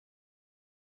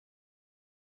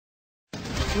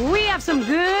We have some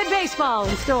good baseball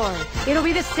in store. It'll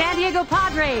be the San Diego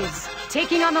Padres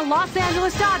taking on the Los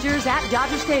Angeles Dodgers at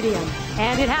Dodger Stadium.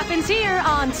 And it happens here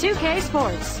on 2K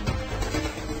Sports.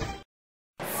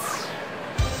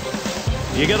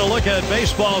 You get a look at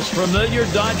baseball's familiar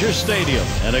Dodger Stadium,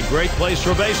 and a great place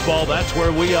for baseball. That's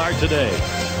where we are today.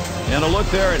 And a look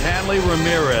there at Hanley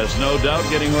Ramirez, no doubt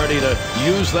getting ready to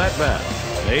use that bat.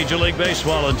 Major League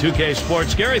Baseball and 2K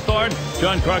Sports. Gary Thorne,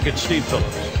 John Crockett, Steve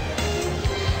Phillips.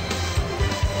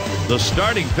 The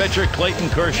starting pitcher, Clayton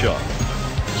Kershaw.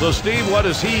 So, Steve, what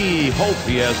does he hope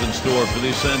he has in store for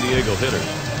these San Diego hitters?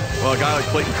 Well, a guy like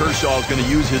Clayton Kershaw is going to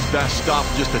use his best stuff,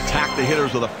 just attack the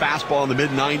hitters with a fastball in the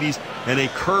mid-90s and a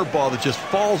curveball that just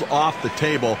falls off the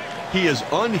table. He is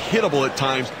unhittable at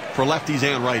times for lefties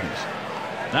and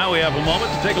righties. Now we have a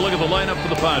moment to take a look at the lineup for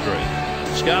the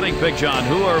Padres. Scouting pick, John,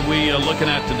 who are we looking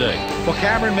at today? Well,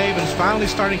 Cameron Maybin's finally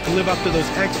starting to live up to those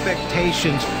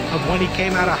expectations of when he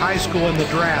came out of high school in the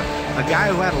draft. A guy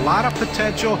who had a lot of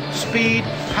potential, speed,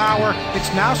 power.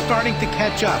 It's now starting to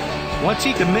catch up. Once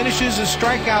he diminishes his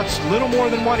strikeouts a little more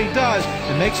than what he does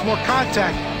and makes more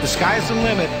contact, the sky's the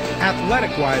limit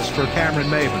athletic-wise for Cameron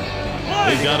Maybin.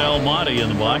 We've got El Monte in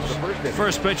the box.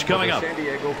 First pitch coming up. San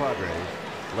Diego Padres,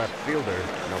 left fielder,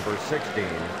 number 16,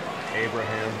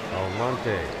 Abraham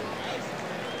Almonte.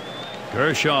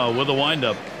 Kershaw with the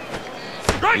windup.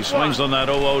 He swings on that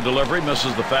 0-0 delivery,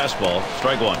 misses the fastball.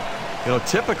 Strike one. You know,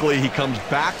 typically he comes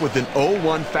back with an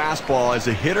 0-1 fastball. As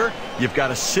a hitter, you've got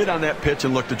to sit on that pitch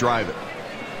and look to drive it.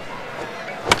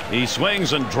 He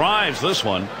swings and drives this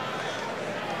one.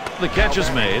 The catch is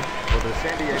made.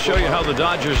 I'll show you how the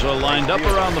Dodgers are lined up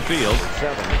around the field.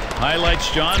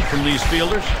 Highlights, John, from these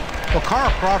fielders. Well,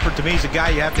 Carl Crawford, to me, is a guy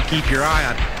you have to keep your eye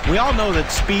on. We all know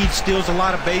that speed steals a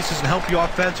lot of bases and help you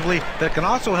offensively, but it can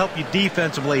also help you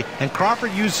defensively, and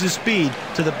Crawford uses speed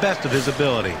to the best of his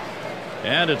ability.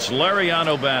 And it's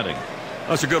Lariano batting.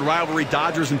 That's a good rivalry,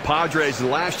 Dodgers and Padres. And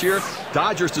last year,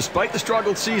 Dodgers, despite the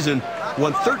struggled season,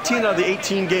 won 13 out of the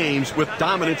 18 games with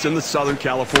dominance in the Southern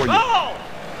California. Oh!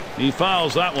 He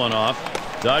fouls that one off.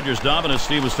 Dodgers dominance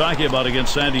Steve was talking about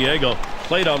against San Diego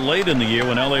played out late in the year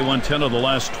when LA won 10 of the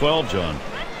last 12, John.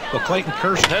 Well, Clayton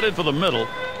Kershaw headed for the middle.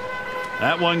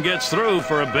 That one gets through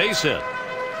for a base hit.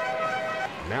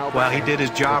 Well, he did his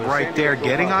job right there,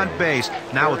 getting on base.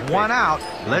 Now with one out,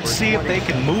 let's see if they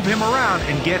can move him around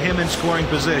and get him in scoring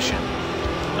position.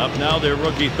 Up now, their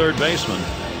rookie third baseman.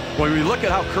 When we look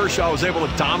at how Kershaw was able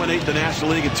to dominate the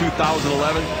National League in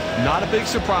 2011, not a big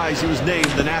surprise he was named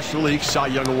the National League Cy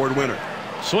Young Award winner.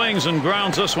 Swings and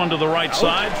grounds this one to the right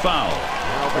side. Foul.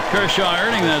 But Kershaw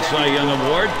earning that Cy Young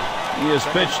Award. He has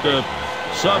pitched a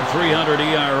sub-300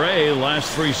 ERA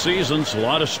last 3 seasons. A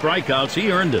lot of strikeouts.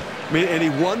 He earned it. I mean, and he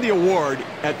won the award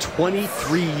at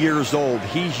 23 years old.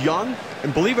 He's young,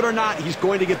 and believe it or not, he's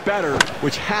going to get better,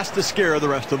 which has to scare the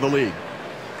rest of the league.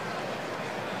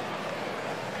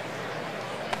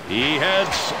 He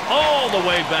heads all the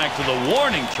way back to the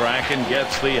warning track and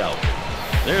gets the out.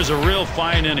 There's a real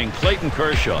fine inning. Clayton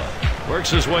Kershaw works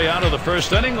his way out of the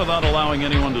first inning without allowing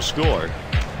anyone to score.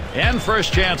 And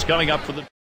first chance coming up for the...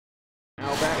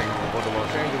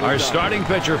 Our starting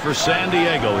pitcher for San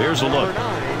Diego. Here's a look.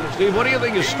 Steve, what do you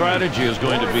think his strategy is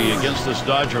going to be against this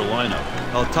Dodger lineup?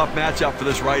 Well, tough matchup for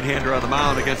this right-hander on the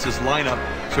mound against this lineup.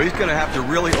 So he's going to have to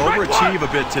really overachieve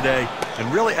a bit today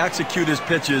and really execute his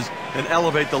pitches and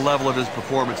elevate the level of his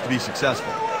performance to be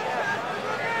successful.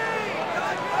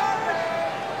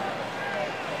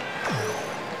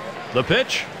 The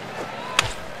pitch.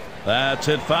 That's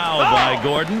hit foul by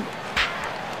Gordon.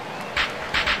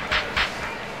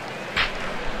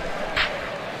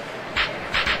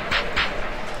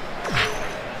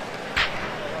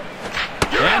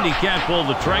 And he can't pull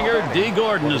the trigger. D.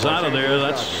 Gordon is out of there.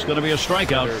 That's going to be a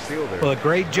strikeout. Well, a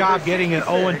great job getting an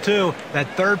 0-2. That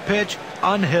third pitch,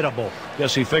 unhittable.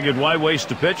 Guess he figured, why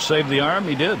waste a pitch? Save the arm.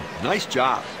 He did. Nice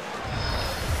job.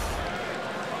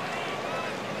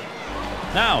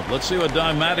 Now, let's see what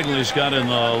Don Mattingly's got in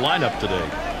the lineup today.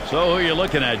 So, who are you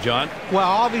looking at, John? Well,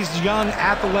 all these young,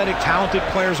 athletic, talented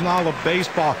players in all of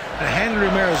baseball, and Hanley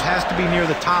Ramirez has to be near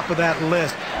the top of that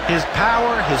list. His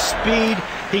power, his speed,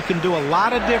 he can do a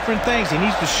lot of different things. He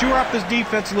needs to shore up his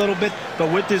defense a little bit,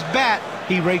 but with his bat,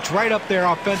 he rates right up there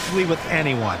offensively with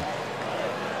anyone.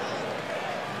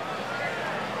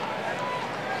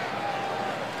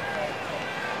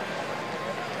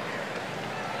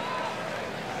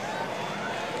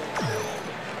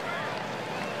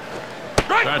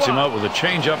 Starts him out with a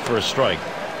changeup for a strike.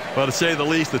 Well, to say the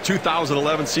least, the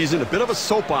 2011 season, a bit of a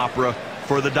soap opera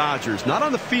for the Dodgers. Not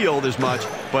on the field as much,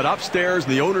 but upstairs,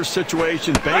 the owner's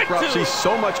situation, bankruptcy,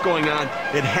 so much going on.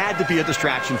 It had to be a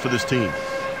distraction for this team.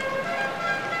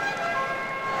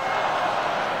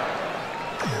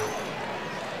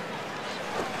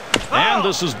 And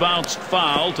this is bounced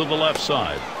foul to the left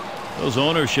side. Those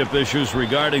ownership issues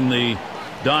regarding the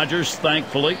Dodgers,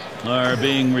 thankfully, are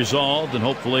being resolved, and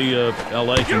hopefully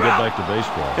L.A. can get back to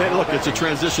baseball. Hey, look, it's a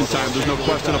transition time. There's no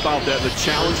question about that. The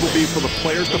challenge will be for the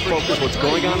players to focus what's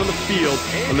going on in the field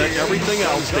and let everything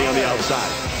else stay on the outside.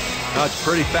 That's a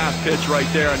pretty fast pitch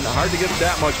right there, and hard to get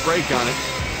that much break on it.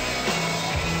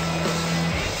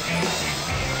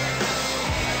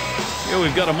 Here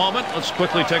we've got a moment. Let's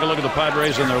quickly take a look at the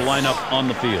Padres and their lineup on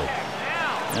the field.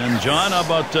 And, John, how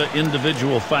about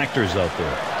individual factors out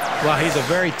there? Well, he's a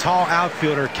very tall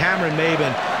outfielder. Cameron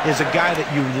Maybin is a guy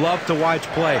that you love to watch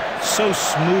play. So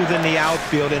smooth in the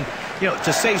outfield. And, you know,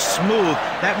 to say smooth,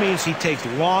 that means he takes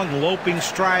long, loping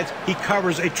strides. He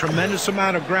covers a tremendous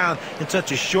amount of ground in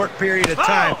such a short period of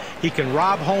time. He can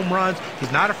rob home runs.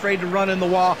 He's not afraid to run in the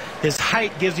wall. His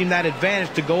height gives him that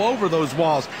advantage to go over those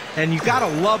walls. And you got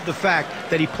to love the fact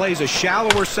that he plays a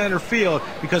shallower center field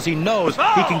because he knows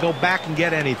he can go back and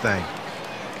get anything.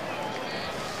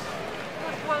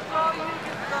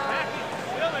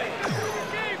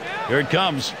 Here it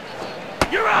comes.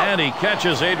 And he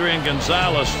catches Adrian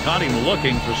Gonzalez. Caught him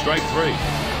looking for strike 3.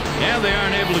 And they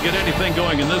aren't able to get anything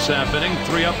going in this half inning.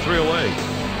 3 up, 3 away.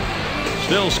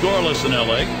 Still scoreless in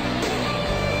L.A.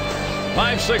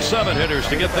 5, 6, 7 hitters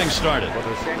to get things started.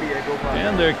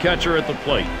 And their catcher at the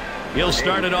plate. He'll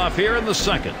start it off here in the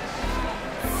second.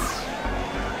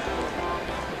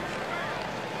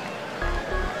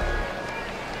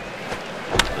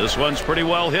 This one's pretty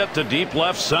well hit to deep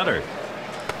left center.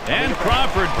 And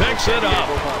Crawford picks it up.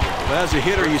 Well, as a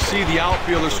hitter, you see the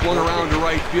outfielder swung around to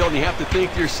right field, and you have to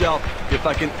think to yourself, if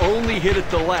I can only hit it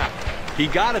to left. He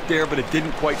got it there, but it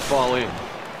didn't quite fall in.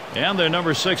 And their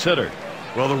number 6 hitter.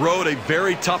 Well, the road, a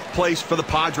very tough place for the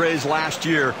Padres last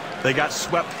year. They got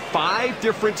swept 5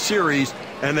 different series,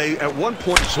 and they, at one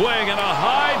point... Swing and a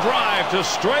high drive to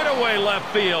straightaway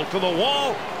left field to the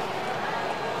wall.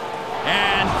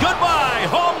 And goodbye.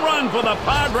 Home run for the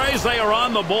Padres. They are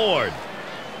on the board.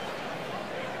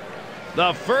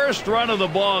 The first run of the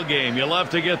ball game. You'll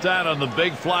have to get that on the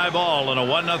big fly ball and a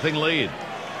 1-0 lead.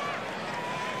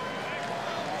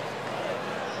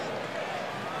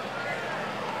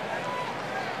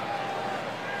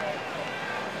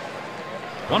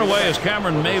 One away as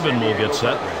Cameron Maybin will get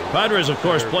set. Padres, of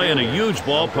course, play in a huge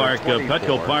ballpark,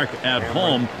 Petco Park at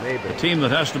home. A team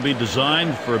that has to be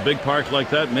designed for a big park like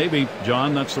that. Maybe,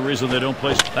 John, that's the reason they don't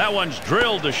play. That one's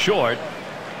drilled to short.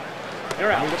 2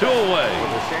 away.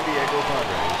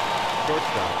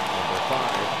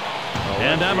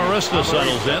 And Amarista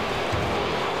settles in.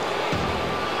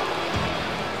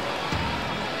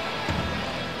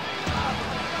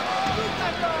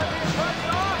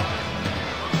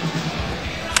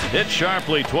 Hit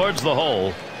sharply towards the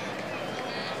hole.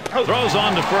 Throws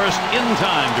on to first in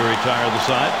time to retire the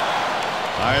side.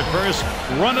 All right, first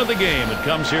run of the game. It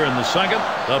comes here in the second.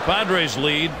 The Padres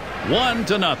lead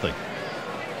 1-0.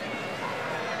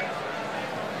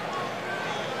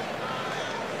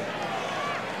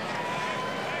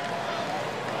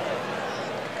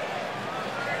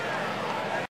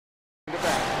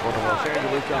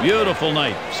 Beautiful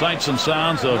night. Sights and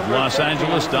sounds of Los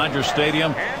Angeles, Dodger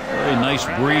Stadium. Very nice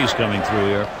breeze coming through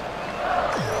here.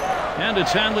 And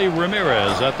it's Hanley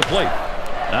Ramirez at the plate.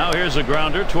 Now here's a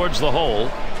grounder towards the hole.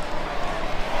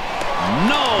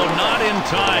 No, not in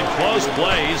time. Close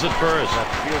play. He's at first.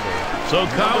 So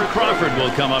Kyle Crawford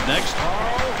will come up next.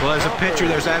 Well, as a pitcher,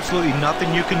 there's absolutely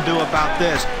nothing you can do about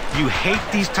this. You hate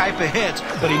these type of hits,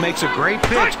 but he makes a great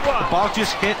pitch. The ball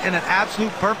just hit in an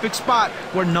absolute perfect spot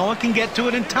where no one can get to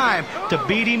it in time to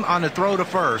beat him on the throw to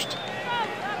first.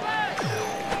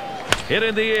 Hit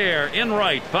in the air, in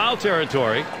right, foul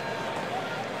territory.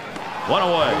 1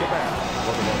 away.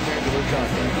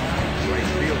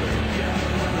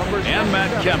 And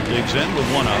Matt Kemp digs in with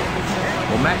 1 out.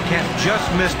 Well, Matt Kemp just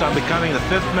missed on becoming the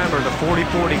 5th member of the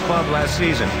 40-40 club last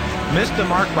season. Missed the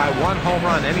mark by 1 home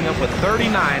run, ending up with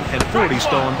 39 and 40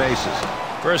 stolen bases.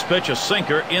 First pitch, a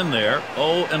sinker in there,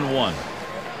 0-1.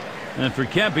 And for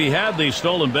Kemp, he had these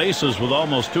stolen bases with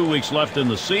almost 2 weeks left in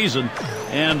the season,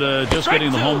 and just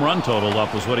getting the home run total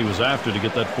up was what he was after to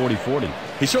get that 40-40.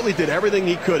 He certainly did everything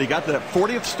he could. He got to that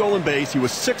 40th stolen base. He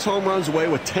was 6 home runs away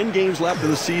with 10 games left in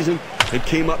the season and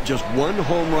came up just 1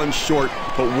 home run short.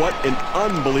 But what an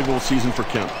unbelievable season for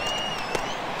Kemp.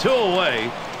 2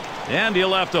 away, and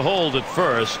he'll have to hold at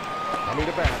first. Coming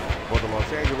to bat for the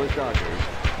Los Angeles Dodgers,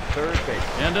 third base.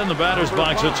 And in the batter's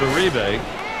box, it's Uribe.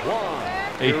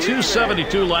 A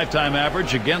 .272 lifetime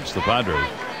average against the Padres.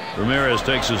 Ramirez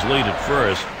takes his lead at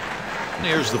first. And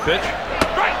here's the pitch.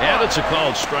 And it's a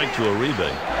called strike to Uribe.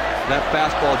 That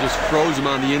fastball just froze him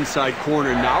on the inside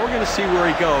corner. Now we're going to see where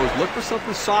he goes. Look for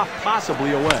something soft,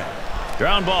 possibly away.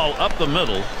 Ground ball up the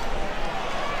middle.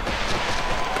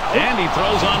 And he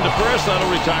throws on to first.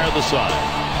 That'll retire the side.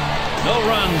 No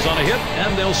runs on a hit,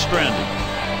 and they'll strand him.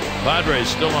 Padres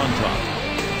still on top.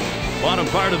 Bottom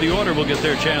part of the order will get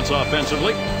their chance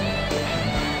offensively.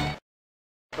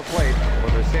 The plate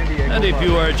for the San Diego And if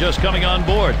you are just coming on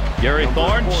board, Gary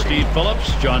Thorne, Steve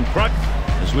Phillips, John Kruk,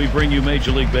 as we bring you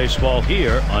Major League Baseball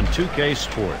here on 2K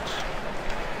Sports.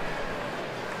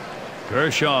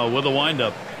 Kershaw with a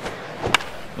windup.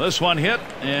 This one hit,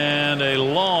 and a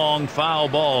long foul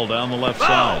ball down the left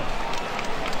side.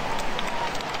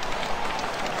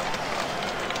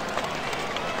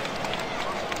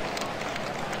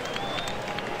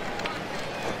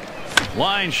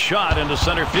 Line shot into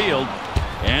center field.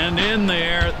 And in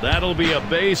there, that'll be a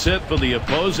base hit for the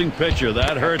opposing pitcher.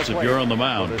 That hurts if you're on the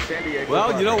mound.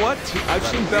 Well, you know what? I've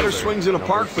seen better swings in a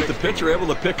park, but the pitcher able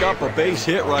to pick up a base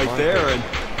hit right there. And,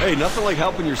 hey, nothing like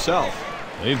helping yourself.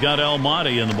 We've got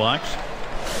Almonte in the box.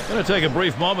 Going to take a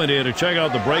brief moment here to check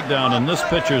out the breakdown on this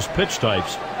pitcher's pitch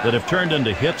types that have turned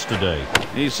into hits today.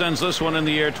 He sends this one in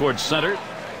the air towards center.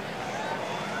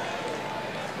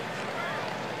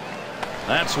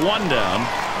 That's one down.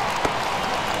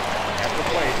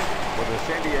 For the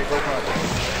San Diego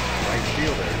Padres, right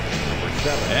fielder, number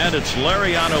 7. And it's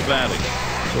Lariano batting.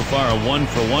 So far a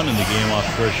 1-for-1 in the game off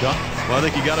Kershaw. Well, I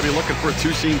think you got to be looking for a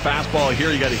two-seam fastball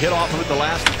here. You got to hit off of it the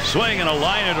last. Swing and a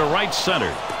liner to right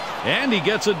center. And he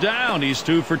gets it down. He's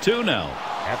 2 for 2 now.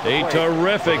 A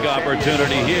terrific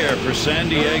opportunity here for San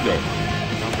Diego.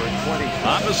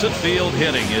 Opposite field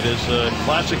hitting. It is a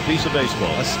classic piece of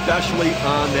baseball. Especially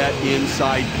on that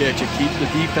inside pitch. It keeps the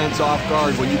defense off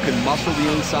guard when you can muscle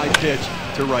the inside pitch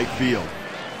to right field.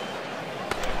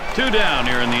 2 down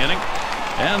here in the inning.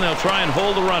 And they'll try and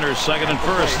hold the runners second and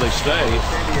first. They stay.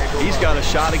 He's got a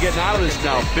shot of getting out of this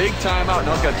now. Big timeout.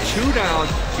 Now he's got 2 down.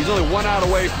 He's only 1 out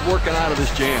away from working out of this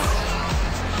jam.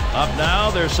 Up now,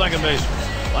 their second baseman.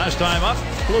 Last time up,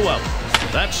 flew out.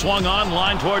 That swung on,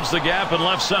 line towards the gap in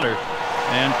left center.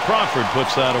 And Crawford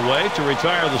puts that away to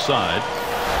retire the side.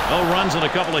 No runs and a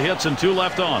couple of hits and 2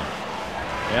 left on.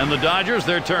 And the Dodgers,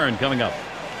 their turn coming up.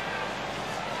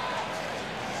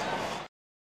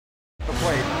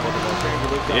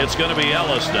 It's going to be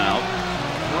Ellis now.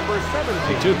 Number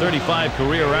 17. A 235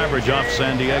 career average off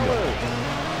San Diego.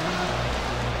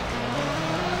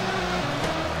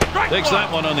 Takes that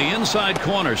one on the inside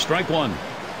corner. Strike 1.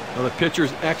 Well, the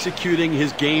pitcher's executing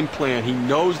his game plan. He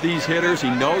knows these hitters. He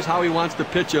knows how he wants to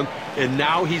pitch them. And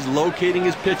now he's locating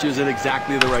his pitches in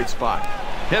exactly the right spot.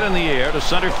 Hit in the air to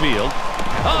center field.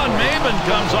 Oh, and Maben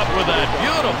comes up with that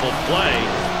beautiful play.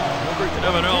 You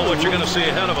never know what you're going to see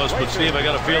ahead of us, but Steve, I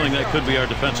got a feeling that could be our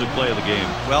defensive play of the game.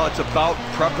 Well, it's about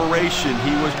preparation.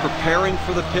 He was preparing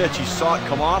for the pitch. He saw it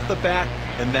come off the bat,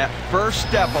 and that first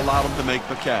step allowed him to make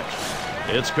the catch.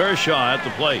 It's Kershaw at the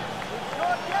plate.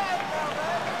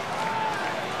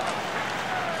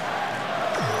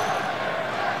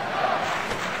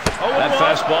 That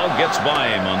fastball gets by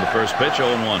him on the first pitch,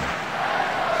 0-1.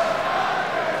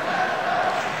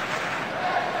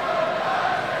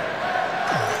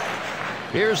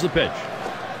 Here's the pitch.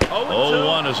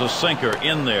 0-1 is a sinker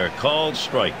in there, called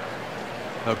strike.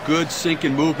 A good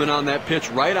sinking movement on that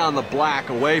pitch, right on the black,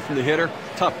 away from the hitter.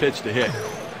 Tough pitch to hit.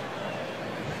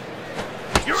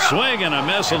 Swing and a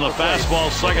miss on the fastball,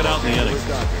 second out in the inning.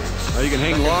 Well, you can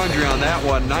hang laundry on that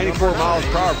one. 94 miles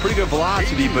per hour, pretty good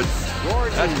velocity, but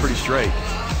that's pretty straight.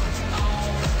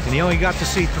 And he only got to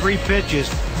see 3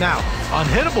 pitches. Now,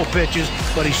 unhittable pitches,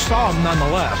 but he saw them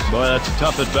nonetheless. Boy, that's a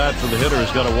tough at bat for the hitter.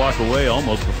 He's got to walk away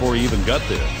almost before he even got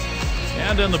there.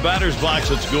 And in the batter's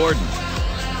box, it's Gordon.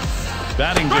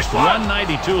 Batting just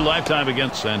 192 lifetime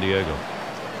against San Diego.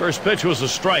 First pitch was a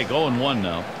strike, 0-1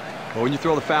 now. Well, when you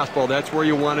throw the fastball, that's where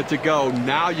you want it to go.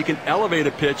 Now you can elevate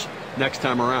a pitch next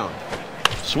time around.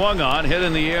 Swung on, hit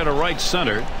in the air to right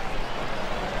center.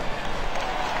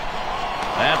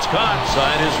 That's caught.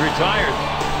 Side is retired.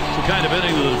 It's the kind of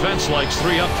inning the defense likes.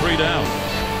 3 up, 3 down.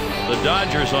 The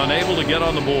Dodgers unable to get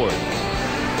on the board.